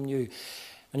become new.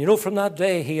 And you know, from that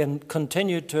day, he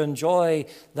continued to enjoy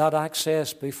that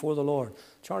access before the Lord.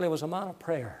 Charlie was a man of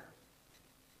prayer.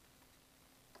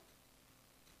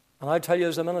 And I tell you,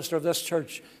 as the minister of this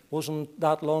church, wasn't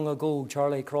that long ago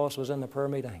Charlie Cross was in the prayer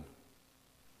meeting.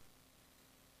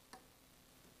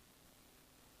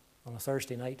 On a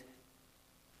Thursday night.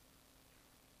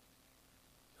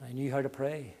 I knew how to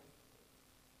pray.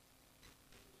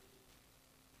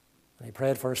 And he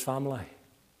prayed for his family.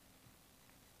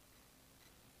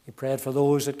 He prayed for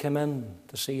those that came in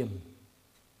to see him.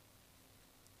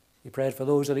 He prayed for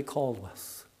those that he called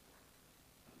with,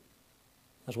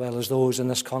 as well as those in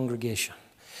this congregation.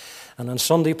 And on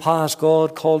Sunday past,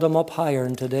 God called him up higher,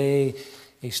 and today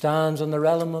he stands in the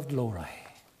realm of glory.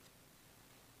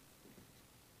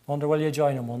 Wonder, will you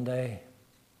join him one day?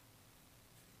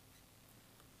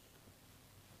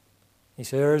 He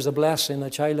said, there's a blessing.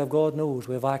 The child of God knows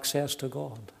we have access to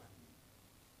God.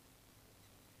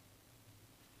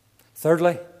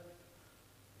 Thirdly,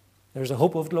 there's a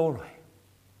hope of glory.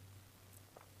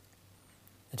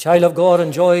 The child of God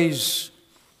enjoys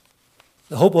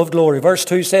the hope of glory. Verse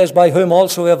 2 says, by whom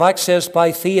also we have access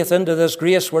by faith into this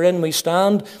grace wherein we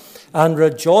stand, and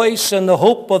rejoice in the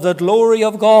hope of the glory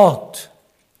of God.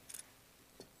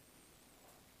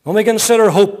 When we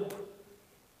consider hope,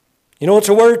 you know, it's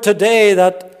a word today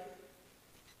that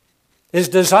is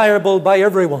desirable by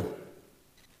everyone.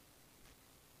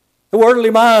 The worldly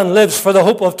man lives for the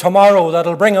hope of tomorrow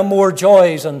that'll bring him more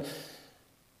joys and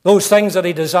those things that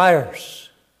he desires.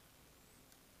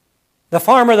 The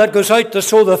farmer that goes out to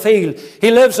sow the field, he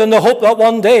lives in the hope that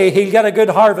one day he'll get a good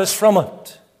harvest from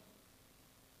it.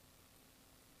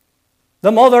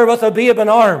 The mother with a babe in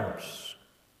arms,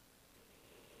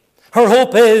 her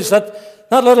hope is that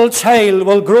that little child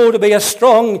will grow to be a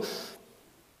strong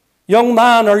young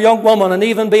man or young woman and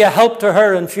even be a help to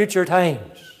her in future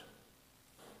times.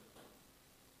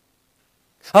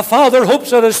 A father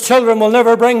hopes that his children will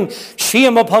never bring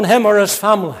shame upon him or his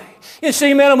family. You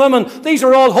see, men and women, these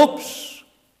are all hopes.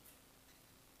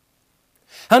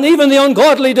 And even the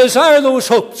ungodly desire those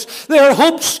hopes. They are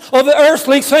hopes of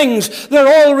earthly things.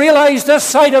 They're all realized this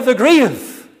side of the grave.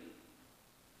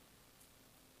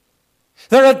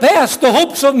 They're at best the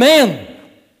hopes of men.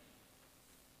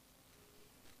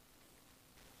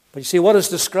 But you see, what is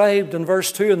described in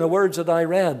verse 2 in the words that I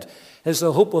read is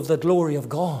the hope of the glory of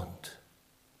God.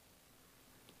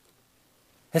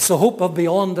 It's the hope of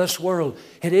beyond this world.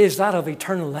 It is that of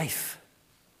eternal life.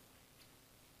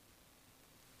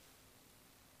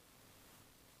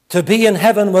 To be in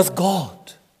heaven with God.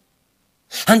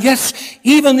 And yes,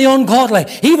 even the ungodly,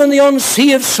 even the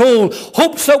unsaved soul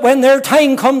hopes that when their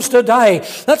time comes to die,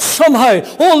 that somehow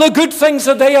all the good things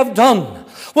that they have done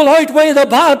will outweigh the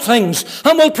bad things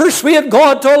and will persuade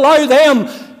God to allow them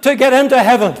to get into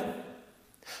heaven.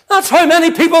 That's how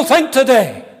many people think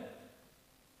today.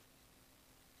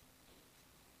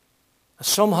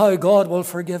 Somehow God will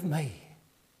forgive me.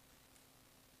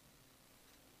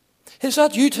 Is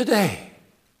that you today?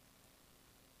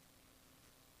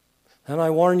 And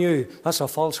I warn you, that's a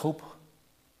false hope.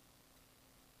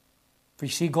 For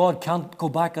you see, God can't go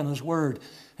back on His word.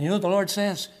 And you know what the Lord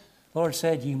says? The Lord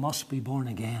said, "You must be born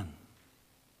again."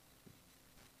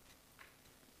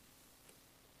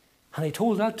 And He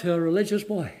told that to a religious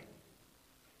boy,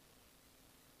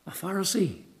 a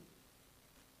Pharisee.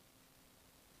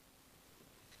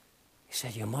 He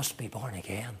said, "You must be born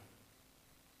again.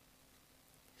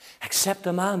 Except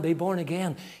a man be born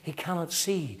again, he cannot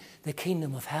see the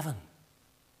kingdom of heaven."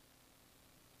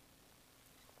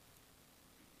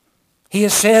 He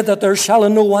has said that there shall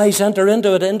in no wise enter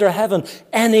into it, into heaven,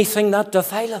 anything that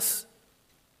defileth.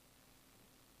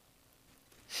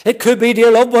 It could be, dear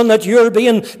loved one, that you're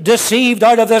being deceived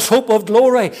out of this hope of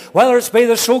glory, whether it's by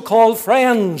the so-called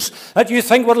friends that you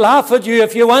think would laugh at you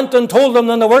if you went and told them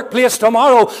in the workplace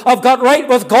tomorrow, "I've got right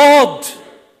with God."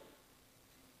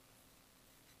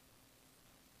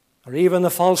 Or even the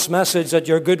false message that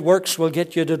your good works will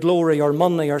get you to glory or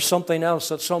money or something else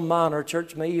that some man or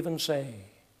church may even say.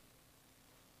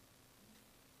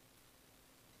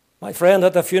 My friend,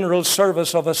 at the funeral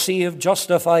service of a saved,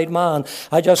 justified man,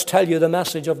 I just tell you the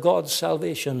message of God's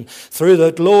salvation through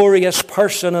the glorious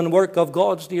person and work of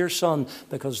God's dear Son,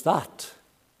 because that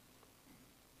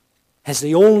is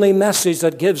the only message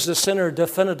that gives the sinner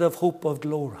definitive hope of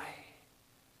glory.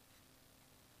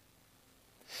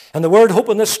 And the word hope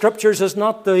in the Scriptures is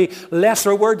not the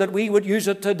lesser word that we would use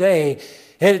it today.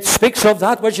 It speaks of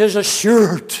that which is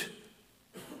assured.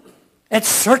 It's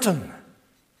certain.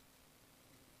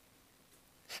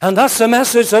 And that's the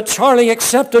message that Charlie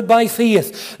accepted by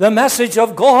faith. The message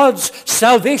of God's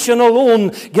salvation alone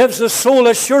gives the soul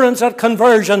assurance at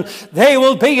conversion. They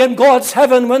will be in God's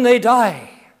heaven when they die.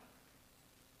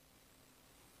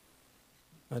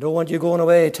 I don't want you going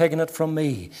away taking it from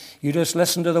me. You just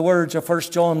listen to the words of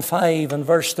 1 John 5 and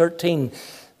verse 13.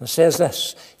 It says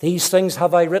this, "These things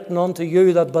have I written unto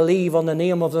you that believe on the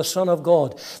name of the Son of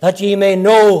God, that ye may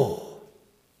know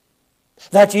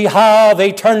that ye have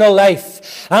eternal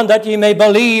life, and that ye may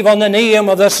believe on the name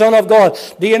of the Son of God."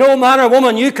 Do you know, man or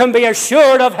woman, you can be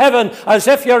assured of heaven as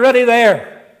if you're already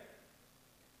there.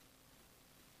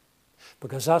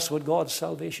 Because that's what God's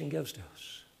salvation gives to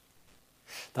us.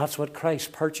 That's what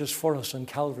Christ purchased for us on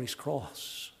Calvary's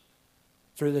cross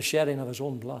through the shedding of His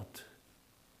own blood.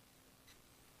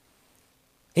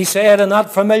 He said in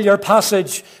that familiar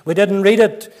passage, we didn't read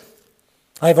it,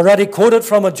 I've already quoted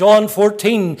from it, John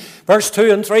 14, verse 2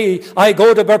 and 3. "I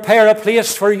go to prepare a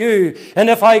place for you.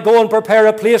 And if I go and prepare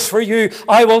a place for you,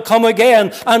 I will come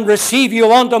again and receive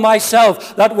you unto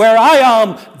myself, that where I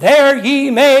am, there ye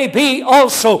may be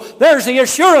also." There's the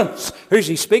assurance. Who's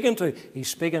He speaking to? He's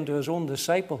speaking to His own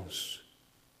disciples.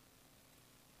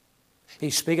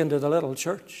 He's speaking to the little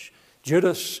church.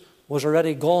 Judas was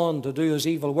already gone to do his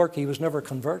evil work. He was never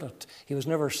converted. He was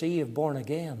never saved, born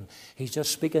again. He's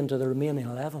just speaking to the remaining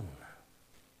 11.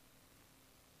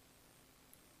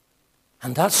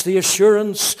 And that's the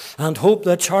assurance and hope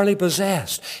that Charlie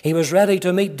possessed. He was ready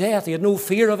to meet death. He had no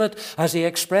fear of it, as he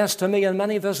expressed to me in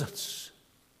many visits.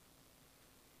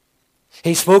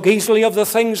 He spoke easily of the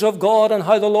things of God and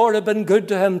how the Lord had been good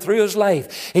to him through his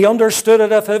life. He understood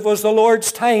that if it was the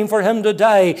Lord's time for him to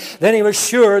die, then he was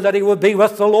sure that he would be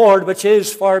with the Lord, which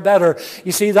is far better.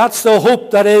 You see, that's the hope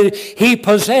that he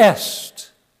possessed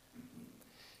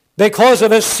because of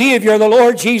his Savior, the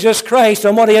Lord Jesus Christ,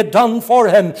 and what He had done for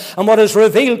him, and what is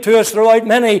revealed to us throughout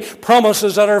many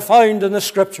promises that are found in the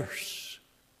Scriptures.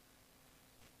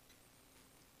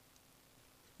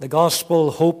 The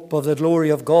gospel hope of the glory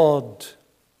of God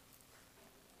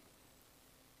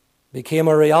became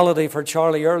a reality for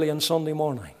Charlie early on Sunday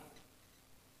morning.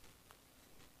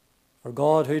 For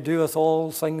God, who doeth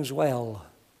all things well,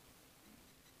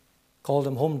 called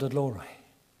him home to glory.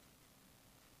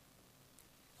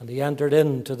 And he entered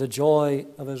into the joy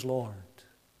of his Lord.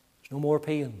 There's no more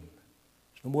pain.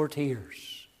 No more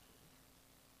tears.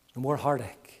 No more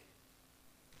heartache.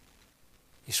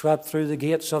 He swept through the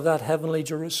gates of that heavenly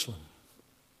Jerusalem,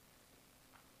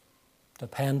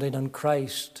 depending on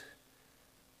Christ,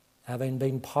 having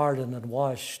been pardoned and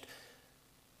washed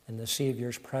in the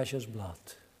Saviour's precious blood.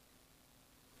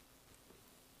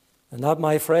 And that,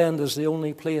 my friend, is the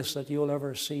only place that you'll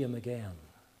ever see Him again.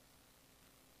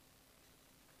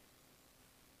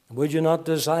 Would you not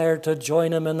desire to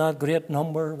join Him in that great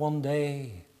number one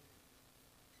day,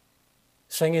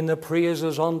 singing the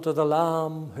praises unto the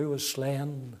Lamb who was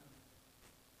slain?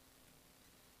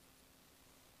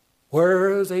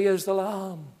 Worthy is the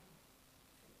Lamb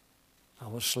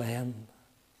that was slain.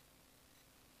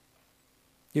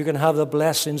 You can have the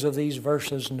blessings of these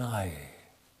verses now.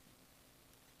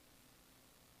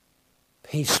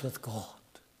 Peace with God.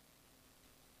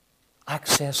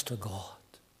 Access to God.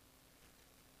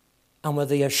 And with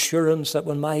the assurance that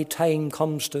when my time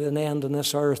comes to an end on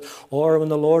this earth, or when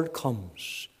the Lord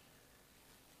comes,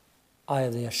 I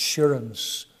have the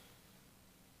assurance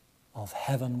of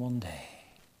heaven one day.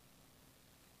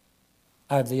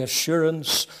 I have the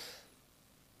assurance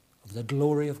of the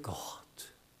glory of God.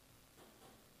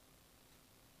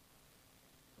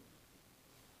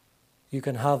 You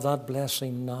can have that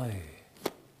blessing now.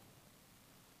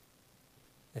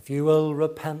 If you will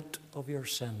repent of your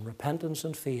sin, repentance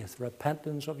and faith,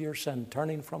 repentance of your sin,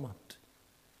 turning from it,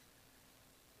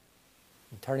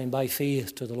 and turning by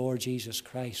faith to the Lord Jesus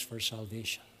Christ for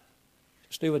salvation.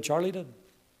 Just do what Charlie did.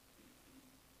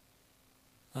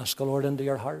 Ask the Lord into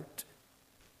your heart.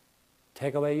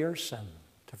 Take away your sin,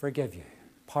 to forgive you,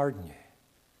 pardon you.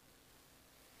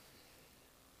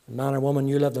 And man or woman,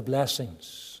 you'll have the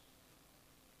blessings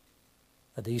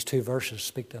that these two verses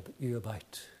speak to you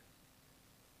about.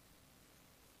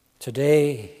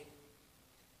 Today,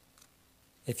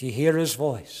 if you hear His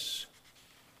voice,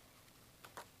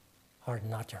 harden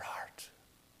not your heart.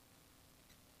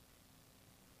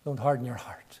 Don't harden your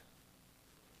heart.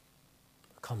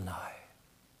 Come now.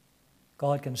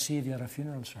 God can save you at a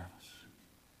funeral service.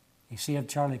 He saved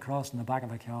Charlie Cross in the back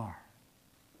of a car.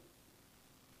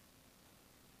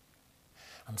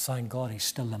 And thank God He's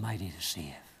still the mighty to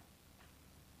save.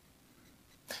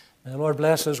 May the Lord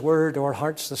bless His word to our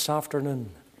hearts this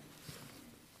afternoon.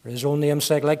 For His own name's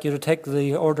sake, I'd like you to take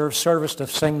the order of service to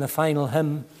sing the final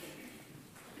hymn.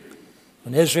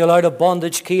 When Israel out of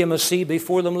bondage came, a sea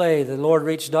before them lay, the Lord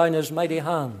reached down His mighty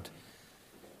hand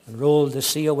and rolled the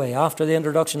sea away. After the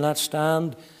introduction, let's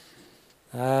stand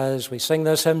as we sing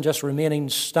this hymn, just remaining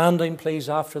standing, please,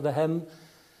 after the hymn,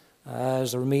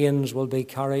 as the remains will be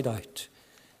carried out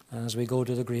as we go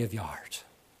to the graveyard.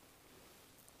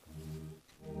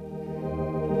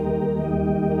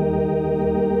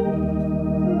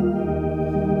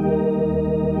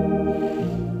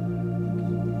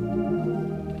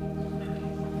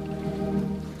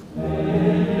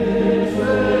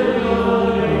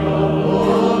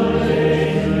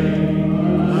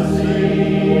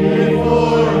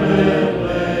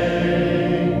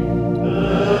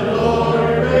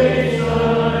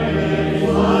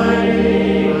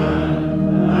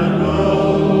 Oh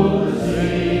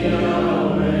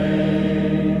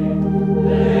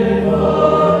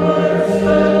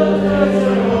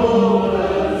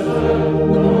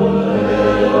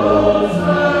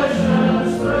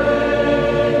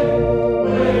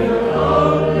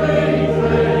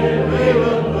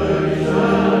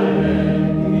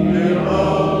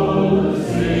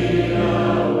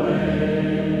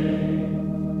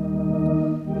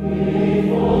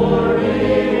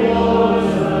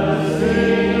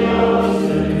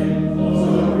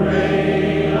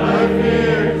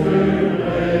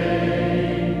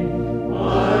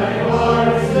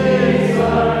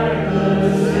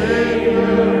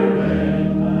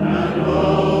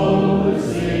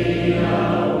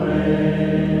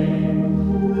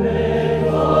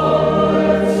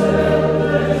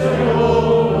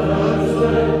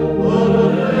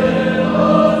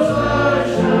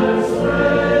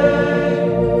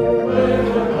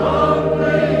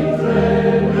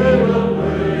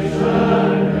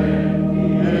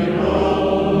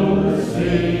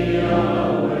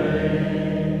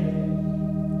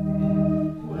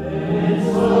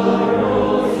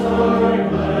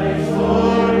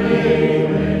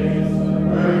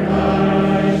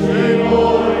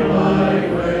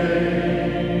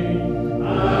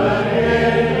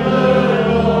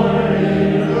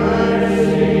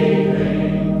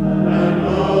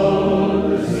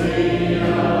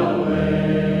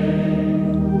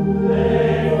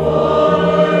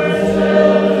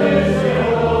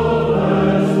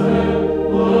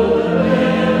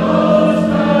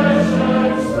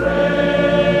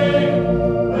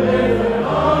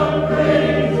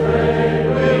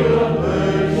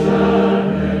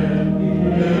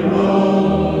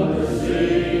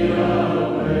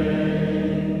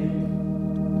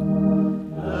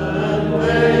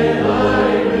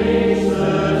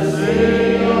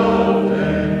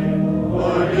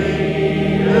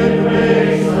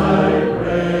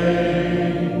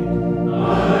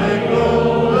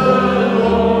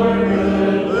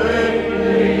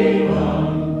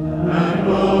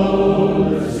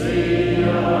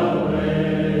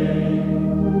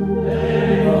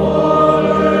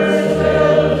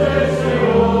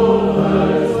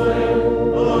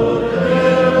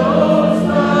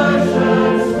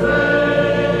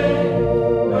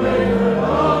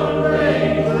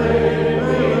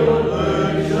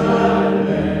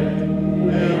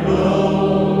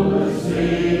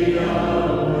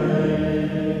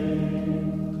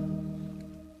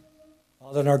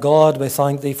God, we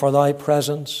thank Thee for Thy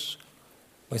presence.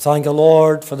 We thank the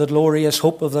Lord for the glorious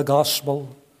hope of the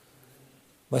gospel.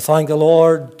 We thank the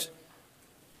Lord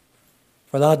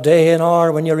for that day and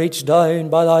hour when You reached down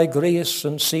by Thy grace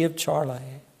and saved Charlie.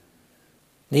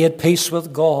 He had peace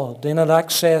with God. He had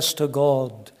access to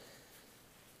God.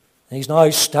 And he's now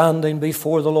standing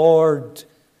before the Lord,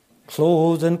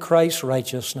 clothed in Christ's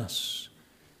righteousness.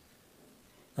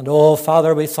 And oh,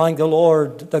 Father, we thank the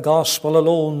Lord. The gospel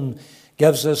alone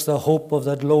gives us the hope of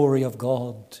the glory of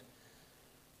God.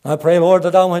 I pray, Lord,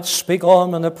 that Thou might speak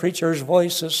on when the preacher's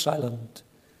voice is silent.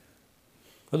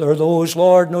 For there are those,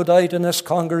 Lord, no doubt in this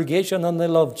congregation, and they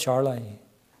love Charlie,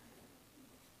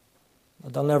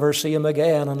 but they'll never see him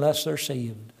again unless they're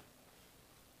saved,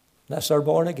 unless they're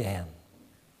born again.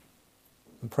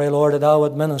 And pray, Lord, that Thou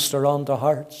would minister unto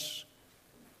hearts.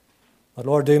 But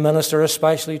Lord, do minister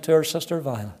especially to our sister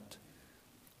Violet.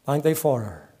 Thank Thee for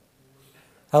her.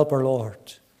 Help her,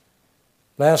 Lord.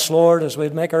 Bless, Lord, as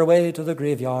we'd make our way to the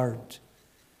graveyard.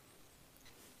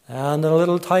 And in a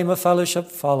little time of fellowship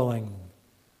following,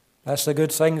 bless the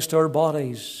good things to our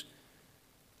bodies.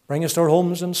 Bring us to our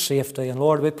homes in safety. And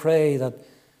Lord, we pray that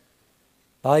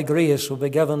Thy grace will be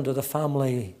given to the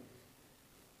family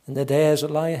in the days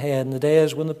that lie ahead, in the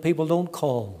days when the people don't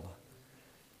call,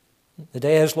 the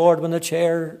days, Lord, when the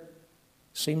chair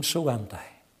seems so empty.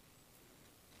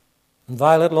 And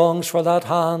Violet longs for that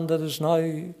hand that is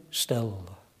now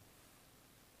still,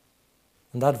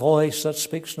 and that voice that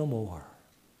speaks no more.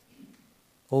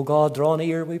 O God, draw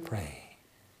near, we pray.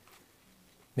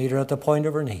 Meet her at the point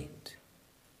of her need.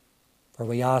 For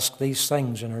we ask these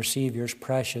things in our Saviour's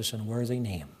precious and worthy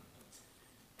name.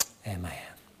 Amen.